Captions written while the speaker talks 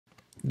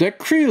The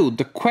Crew,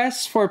 The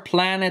Quest for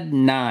Planet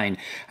 9.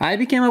 I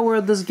became aware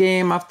of this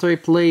game after I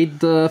played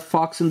the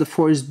Fox and the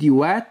Forest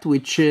Duet,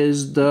 which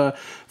is the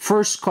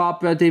first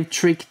cooperative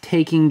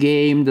trick-taking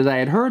game that I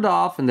had heard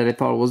of and that I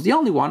thought was the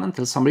only one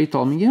until somebody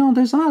told me, you know,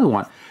 there's another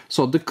one.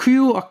 So The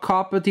Crew, a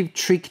cooperative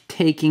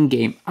trick-taking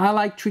game. I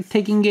like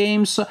trick-taking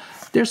games.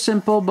 They're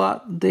simple,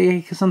 but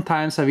they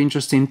sometimes have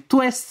interesting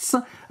twists.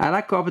 I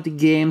like cooperative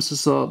games,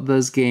 so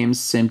those games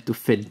seem to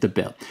fit the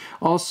bill.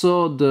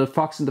 Also, the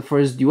Fox and the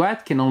Forest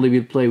Duet can only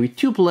be played with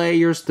 2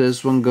 players.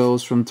 This one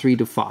goes from 3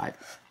 to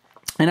 5.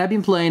 And I've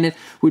been playing it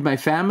with my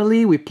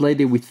family. We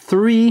played it with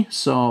 3,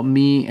 so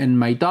me and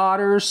my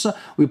daughters.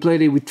 We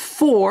played it with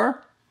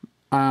 4.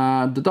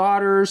 The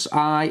daughters,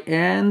 I,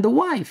 and the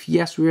wife.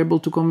 Yes, we were able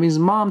to convince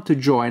mom to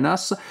join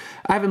us.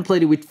 I haven't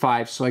played it with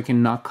 5, so I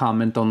cannot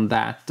comment on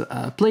that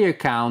player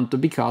count,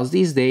 because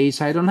these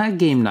days I don't have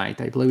game night.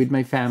 I play with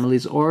my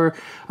families or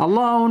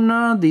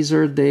alone. These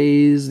are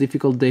days,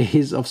 difficult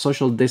days of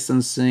social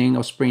distancing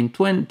of spring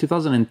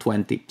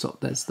 2020. So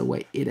that's the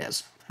way it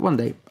is. One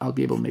day I'll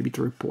be able maybe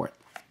to report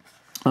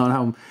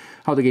on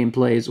how the game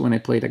plays when I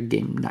play it at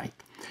game night.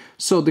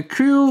 So The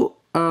Crew,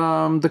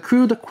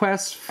 The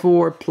Quest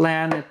for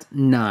Planet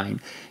 9.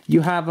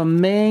 You have a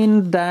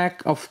main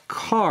deck of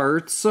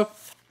cards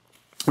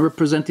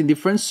representing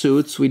different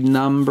suits with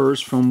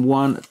numbers from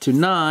 1 to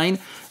 9,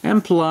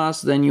 and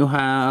plus then you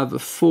have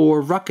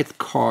 4 rocket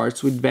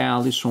cards with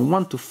values from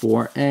 1 to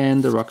 4,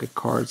 and the rocket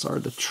cards are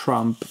the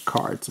trump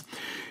cards.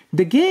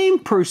 The game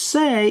per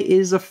se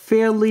is a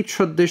fairly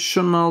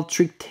traditional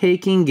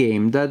trick-taking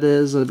game. That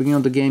is, at the beginning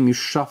of the game you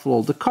shuffle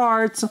all the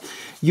cards,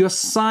 you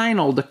assign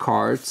all the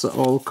cards,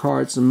 all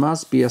cards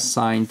must be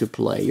assigned to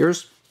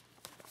players,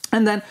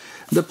 and then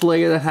the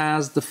player that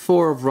has the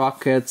 4 of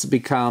rockets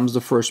becomes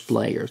the first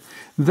player.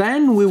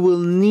 Then we will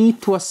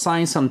need to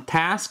assign some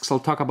tasks. I'll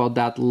talk about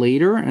that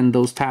later, and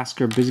those tasks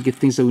are basically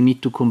things that we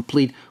need to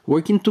complete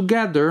working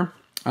together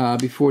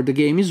before the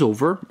game is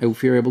over.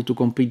 If we're able to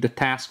complete the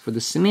task for the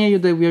scenario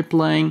that we are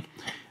playing,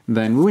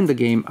 then we win the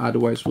game,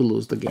 otherwise we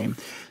lose the game.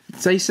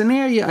 I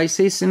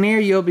say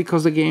scenario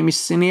because the game is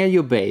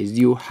scenario based.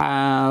 You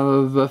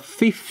have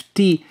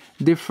 50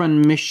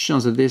 different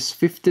missions, that is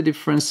 50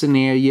 different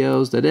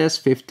scenarios, that is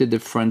 50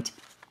 different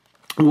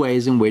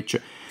ways in which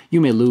you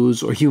may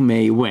lose or you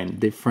may win,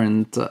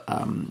 different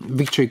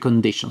victory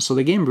conditions. So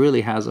the game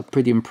really has a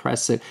pretty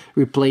impressive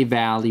replay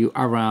value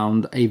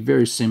around a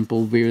very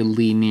simple, very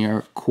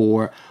linear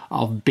core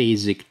of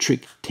basic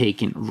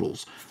trick-taking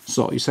rules.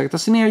 So you select a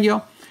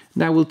scenario,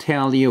 that will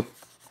tell you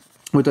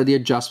what are the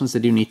adjustments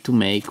that you need to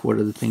make, what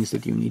are the things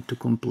that you need to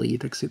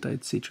complete, etc.,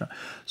 etc.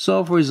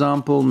 So, for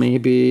example,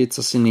 maybe it's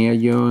a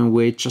scenario in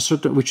which a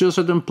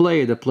certain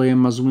player, the player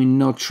must win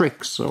no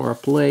tricks, or a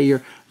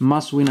player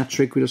must win a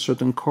trick with a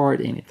certain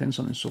card in it, and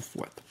so on and so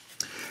forth.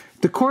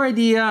 The core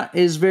idea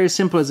is very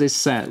simple, as I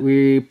said.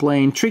 We're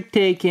playing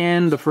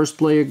trick-taking. The first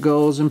player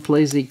goes and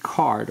plays a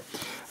card.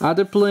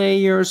 Other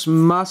players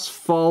must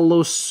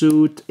follow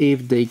suit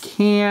if they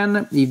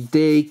can. If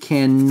they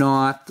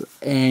cannot,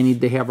 and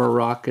if they have a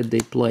rocket, they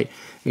play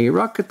a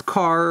rocket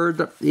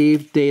card.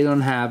 If they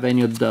don't have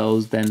any of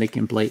those, then they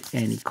can play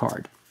any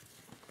card.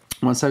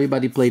 Once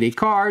everybody played a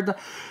card,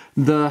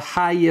 the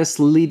highest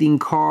leading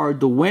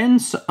card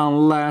wins,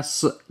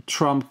 unless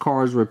trump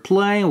cards were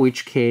playing, in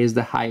which case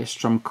the highest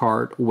trump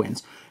card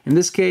wins. In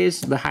this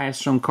case, the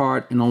highest trump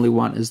card and only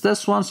one is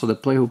this one, so the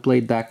player who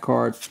played that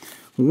card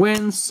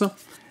wins.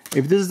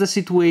 If this is the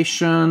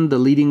situation, the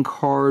leading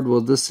card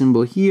was this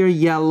symbol here,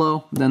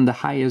 yellow, then the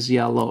highest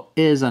yellow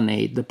is an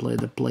 8. The player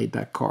that played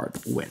that card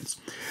wins.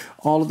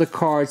 All of the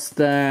cards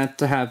that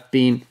have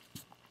been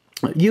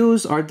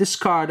used are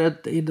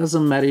discarded. It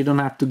doesn't matter, you don't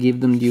have to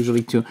give them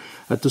usually to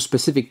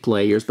specific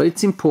players, but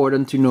it's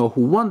important to know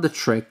who won the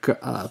trick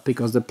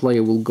because the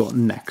player will go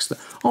next.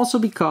 Also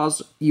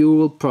because you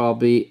will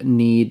probably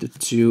need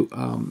to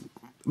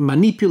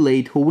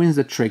manipulate who wins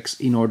the tricks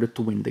in order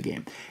to win the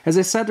game. As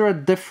I said, there are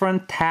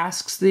different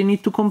tasks they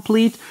need to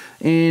complete,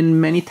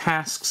 and many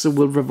tasks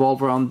will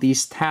revolve around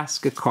these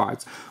task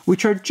cards,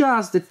 which are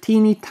just the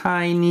teeny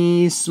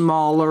tiny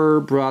smaller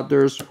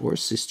brothers or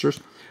sisters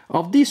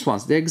of these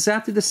ones. They're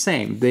exactly the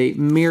same. They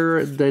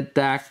mirror the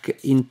deck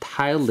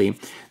entirely.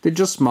 They're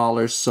just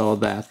smaller so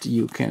that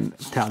you can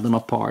tell them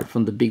apart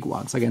from the big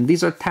ones. Again,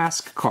 these are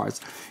task cards.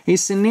 A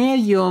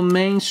scenario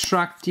may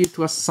instruct you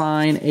to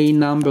assign a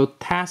number of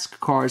task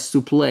cards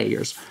to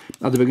players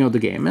at the beginning of the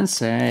game and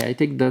say, I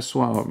take this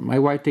one, or my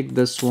wife takes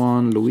this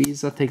one,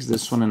 Louisa takes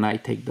this one, and I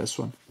take this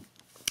one.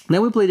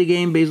 Then we play the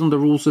game based on the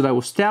rules that I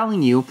was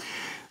telling you.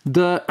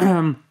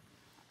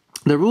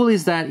 The rule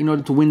is that in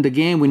order to win the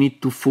game, we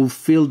need to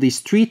fulfill these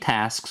 3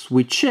 tasks,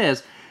 which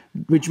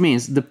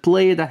means the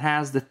player that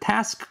has the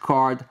task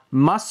card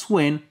must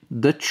win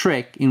the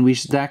trick in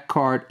which that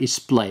card is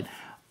played.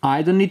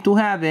 I don't need to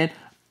have it,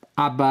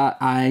 but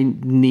I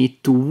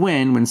need to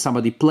win when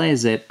somebody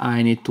plays it.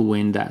 I need to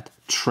win that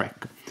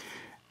trick.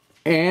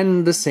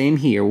 And the same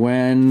here.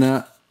 When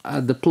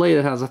the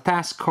player that has a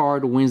task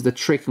card wins the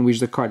trick in which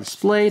the card is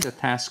played, the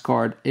task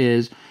card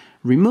is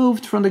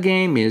removed from the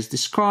game, is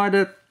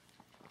discarded.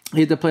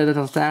 If the player that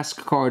has a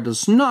task card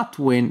does not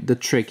win the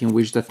trick in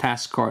which the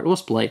task card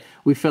was played,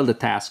 we fail the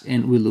task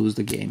and we lose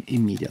the game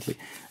immediately.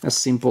 As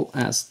simple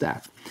as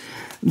that.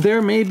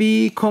 There may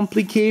be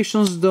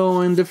complications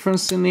though in different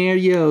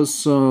scenarios,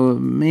 so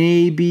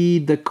maybe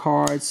the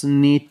cards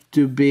need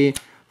to be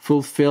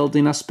fulfilled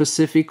in a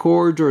specific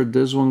order.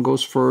 This one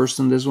goes first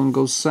and this one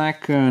goes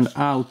second.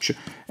 Ouch.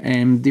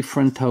 And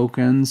different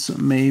tokens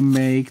may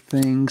make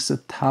things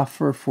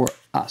tougher for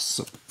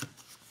us.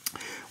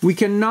 We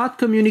cannot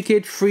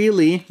communicate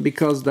freely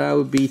because that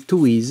would be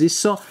too easy.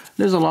 So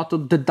there's a lot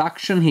of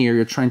deduction here.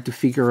 You're trying to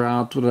figure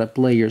out what the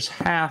players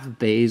have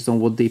based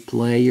on what they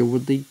play or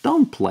what they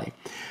don't play.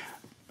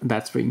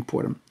 That's very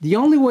important. The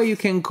only way you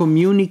can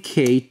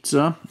communicate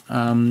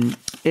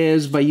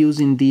is by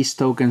using these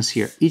tokens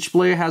here. Each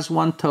player has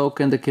one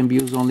token that can be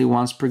used only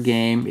once per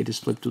game. It is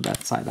flipped to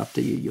that side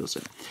after you use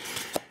it.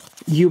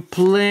 You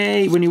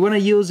play, when you want to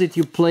use it,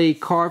 you play a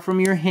card from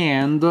your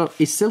hand.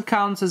 It still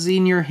counts as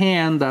in your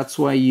hand. That's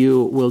why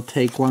you will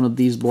take one of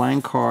these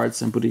blank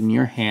cards and put it in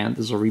your hand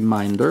as a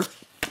reminder.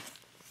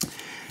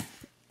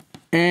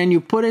 And you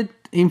put it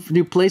in,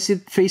 you place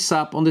it face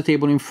up on the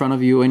table in front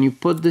of you, and you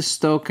put this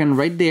token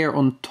right there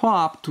on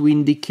top to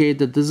indicate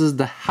that this is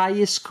the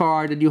highest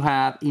card that you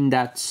have in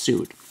that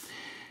suit.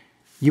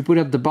 You put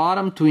it at the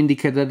bottom to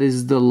indicate that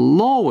is the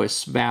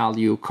lowest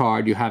value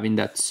card you have in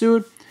that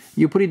suit.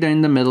 You put it there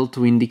in the middle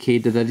to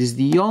indicate that that is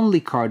the only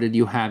card that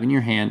you have in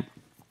your hand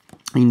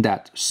in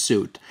that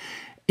suit.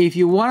 If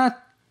you want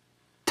to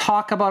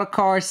talk about a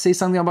card, say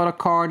something about a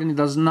card, and it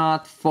does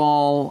not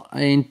fall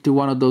into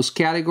one of those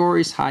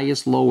categories,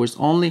 highest, lowest,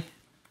 only,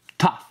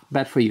 tough,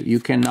 bad for you. You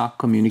cannot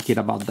communicate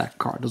about that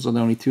card. Those are the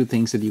only two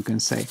things that you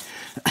can say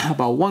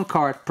about one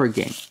card per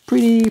game.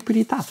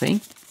 Pretty tough, eh?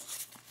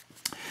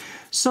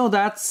 So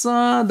that's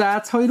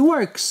how it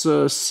works.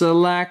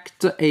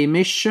 Select a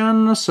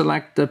mission,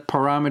 select the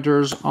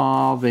parameters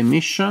of a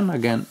mission,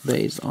 again,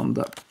 based on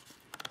the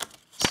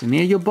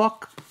scenario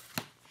book.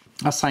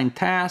 Assign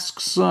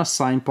tasks,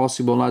 assign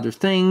possible other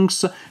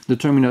things,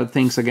 determine other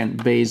things, again,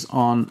 based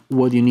on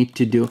what you need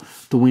to do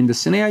to win the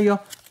scenario.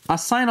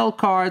 Assign all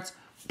cards,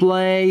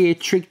 play a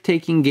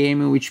trick-taking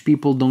game in which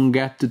people don't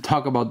get to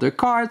talk about their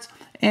cards,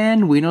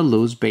 and win or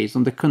lose based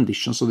on the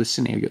conditions of the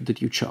scenario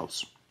that you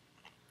chose.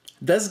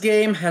 This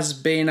game has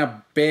been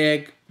a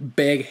big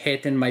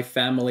hit in my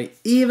family,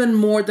 even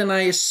more than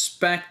I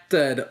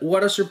expected.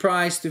 What a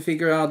surprise to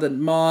figure out that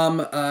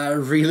Mom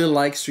really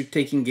likes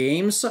trick-taking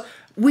games.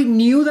 We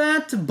knew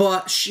that,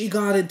 but she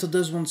got into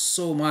this one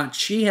so much.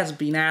 She has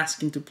been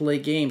asking to play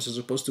games as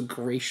opposed to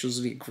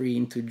graciously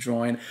agreeing to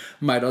join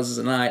my daughters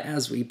and I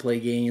as we play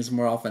games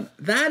more often.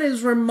 That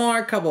is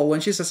remarkable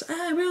when she says, we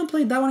haven't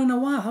played that one in a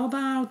while. How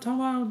about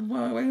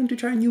why don't you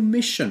try a new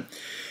mission?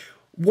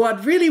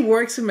 What really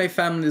works in my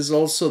family is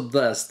also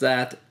this,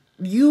 that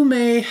you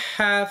may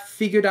have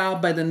figured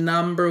out by the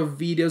number of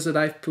videos that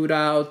I've put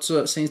out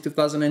since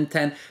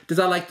 2010 that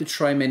I like to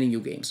try many new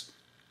games.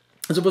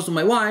 As opposed to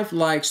my wife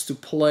likes to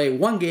play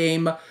one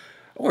game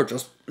or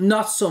just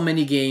not so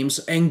many games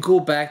and go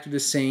back to the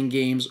same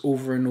games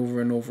over and over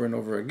and over and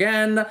over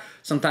again.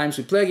 Sometimes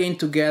we play a game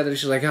together.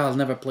 She's like, I'll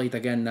never play it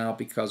again now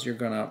because you're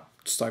gonna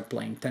start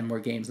playing 10 more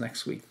games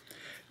next week.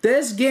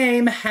 This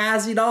game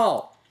has it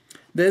all.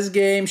 This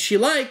game she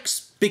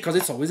likes because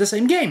it's always the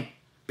same game.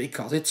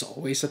 Because it's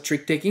always a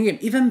trick-taking game.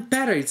 Even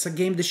better, it's a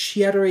game that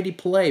she had already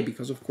played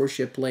because of course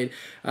she had played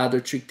other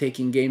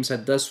trick-taking games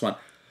at this one.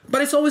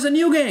 But it's always a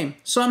new game,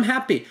 so I'm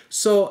happy.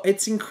 So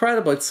it's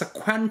incredible. It's a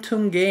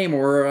quantum game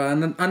or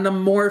an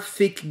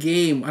anamorphic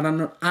game,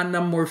 an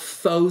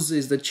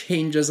anamorphosis that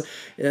changes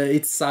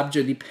its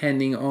subject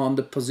depending on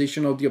the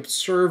position of the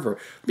observer.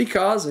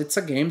 Because it's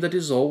a game that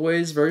is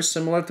always very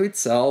similar to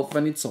itself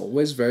and it's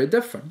always very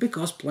different.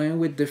 Because playing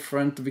with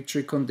different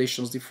victory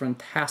conditions, different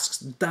tasks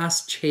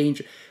does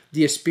change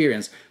the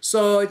experience.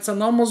 So it's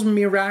an almost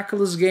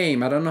miraculous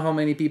game. I don't know how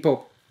many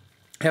people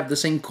have the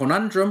same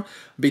conundrum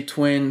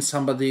between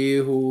somebody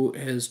who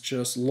is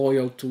just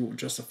loyal to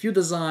just a few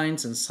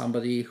designs and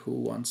somebody who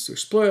wants to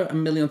explore a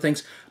million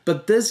things.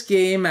 But this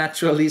game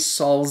actually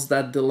solves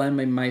that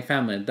dilemma in my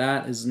family.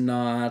 That is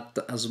not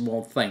a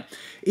small thing.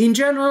 In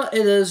general,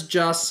 it is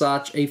just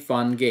such a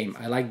fun game.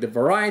 I like the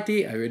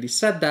variety, I already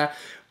said that.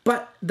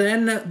 But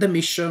then the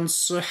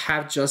missions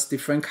have just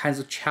different kinds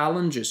of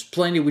challenges.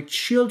 Playing it with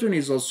children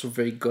is also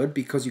very good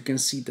because you can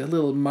see the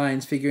little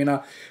minds figuring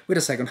out, wait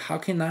a second, how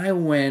can I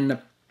win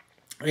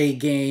a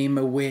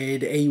game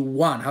with a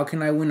 1? How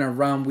can I win a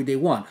round with a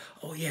 1?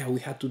 Oh yeah,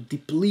 we have to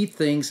deplete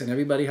things and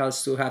everybody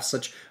has to have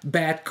such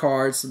bad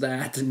cards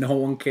that no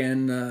one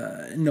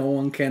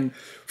can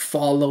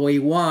follow a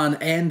 1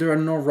 and there are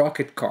no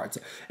rocket cards.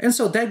 And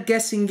so that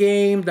guessing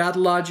game, that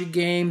logic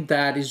game,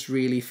 that is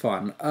really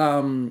fun.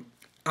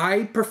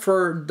 I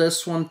prefer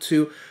this one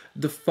to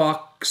the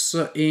Fox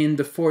in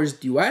the Forest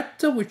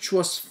Duet, which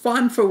was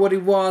fun for what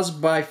it was,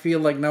 but I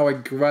feel like now I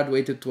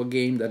graduated to a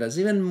game that has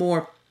even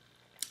more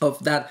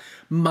of that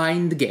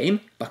mind game,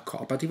 but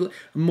cooperatively,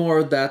 more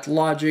of that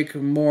logic,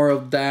 more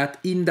of that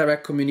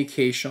indirect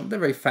communication, the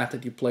very fact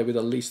that you play with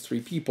at least 3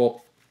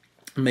 people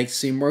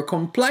makes it more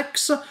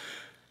complex,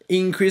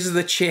 increases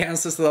the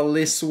chances that at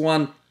least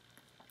one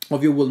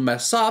of you will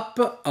mess up.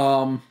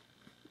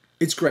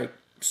 It's great.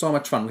 So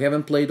much fun. We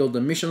haven't played all the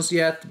missions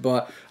yet,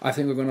 but I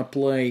think we're gonna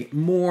play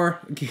more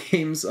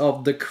games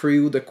of The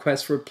Crew, The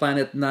Quest for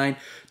Planet 9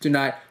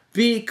 tonight,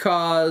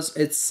 because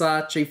it's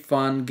such a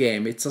fun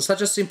game. It's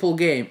such a simple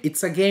game.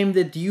 It's a game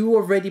that you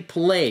already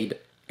played,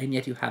 and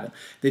yet you haven't.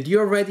 That you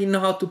already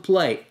know how to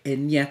play,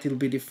 and yet it'll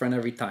be different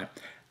every time.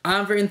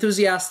 I'm very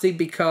enthusiastic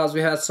because we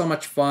had so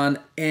much fun,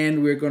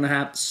 and we're gonna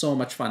have so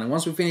much fun. And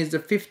once we finish the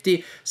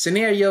 50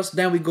 scenarios,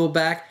 then we go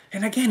back,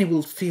 and again it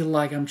will feel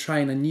like I'm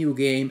trying a new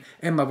game,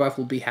 and my wife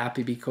will be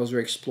happy because we're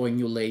exploring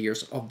new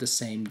layers of the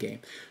same game.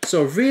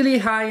 So really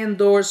high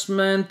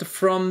endorsement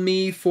from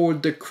me for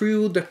The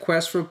Crew, The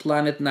Quest for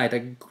Planet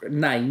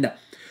 9.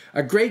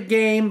 A great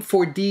game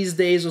for these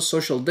days of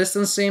social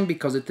distancing,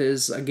 because it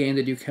is a game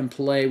that you can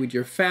play with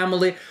your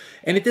family,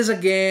 and it is a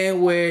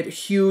game with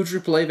huge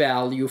replay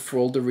value for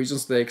all the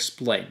reasons they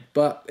explained.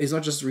 But it's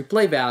not just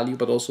replay value,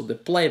 but also the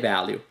play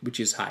value, which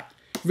is high.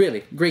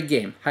 Really, great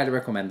game. Highly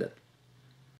recommended.